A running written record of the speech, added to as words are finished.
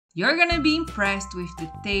You're gonna be impressed with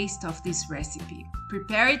the taste of this recipe.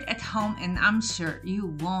 Prepare it at home and I'm sure you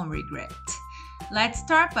won't regret. Let's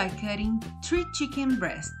start by cutting 3 chicken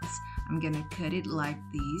breasts. I'm gonna cut it like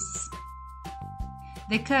this.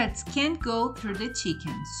 The cuts can't go through the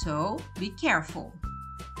chicken, so be careful.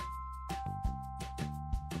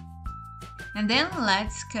 And then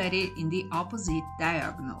let's cut it in the opposite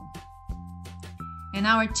diagonal. And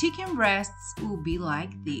our chicken breasts will be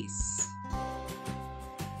like this.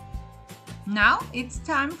 Now it's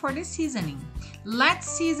time for the seasoning. Let's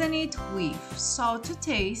season it with salt to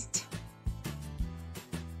taste,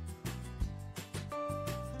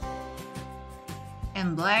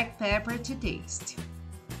 and black pepper to taste.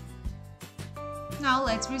 Now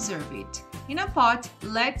let's reserve it. In a pot,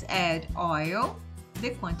 let's add oil, the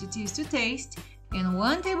quantity is to taste, and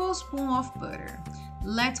 1 tablespoon of butter.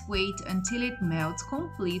 Let's wait until it melts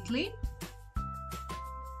completely.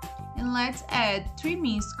 And let's add 3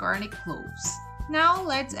 minced garlic cloves. Now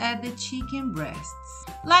let's add the chicken breasts.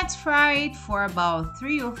 Let's fry it for about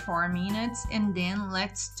 3 or 4 minutes and then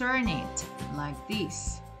let's turn it like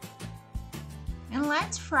this. And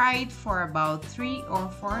let's fry it for about 3 or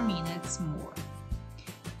 4 minutes more.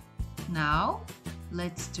 Now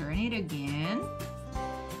let's turn it again.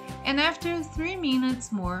 And after 3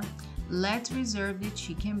 minutes more, let's reserve the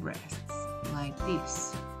chicken breasts like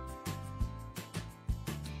this.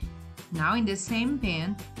 Now in the same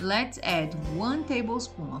pan, let's add 1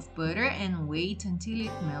 tablespoon of butter and wait until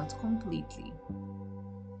it melts completely.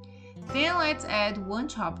 Then let's add 1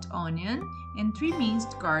 chopped onion and 3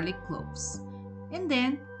 minced garlic cloves. And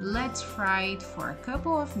then let's fry it for a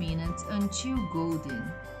couple of minutes until golden,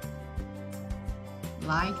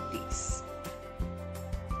 like this.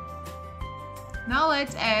 Now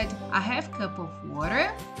let's add a half cup of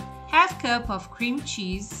water, half cup of cream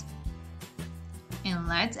cheese, and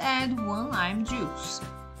let's add 1 lime juice.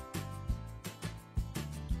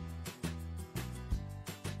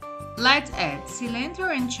 Let's add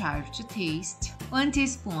cilantro and chive to taste, 1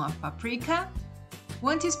 teaspoon of paprika,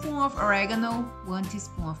 1 teaspoon of oregano, 1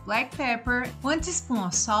 teaspoon of black pepper, 1 teaspoon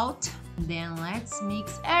of salt. Then let's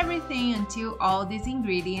mix everything until all these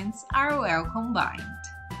ingredients are well combined.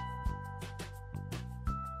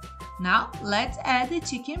 Now let's add the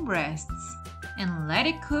chicken breasts and let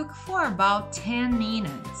it cook for about 10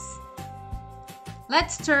 minutes.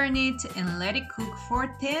 Let's turn it and let it cook for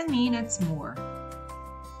 10 minutes more.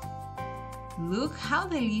 Look how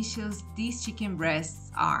delicious these chicken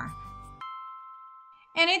breasts are.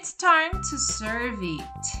 And it's time to serve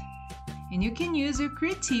it. And you can use your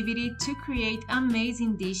creativity to create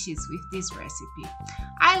amazing dishes with this recipe.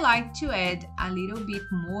 I like to add a little bit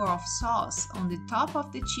more of sauce on the top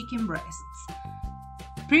of the chicken breasts.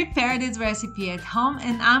 Prepare this recipe at home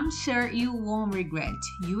and I'm sure you won't regret.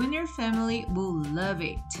 You and your family will love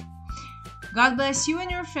it. God bless you and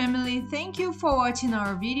your family. Thank you for watching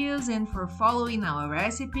our videos and for following our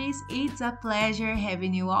recipes. It's a pleasure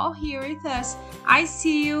having you all here with us. I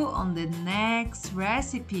see you on the next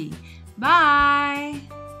recipe. Bye!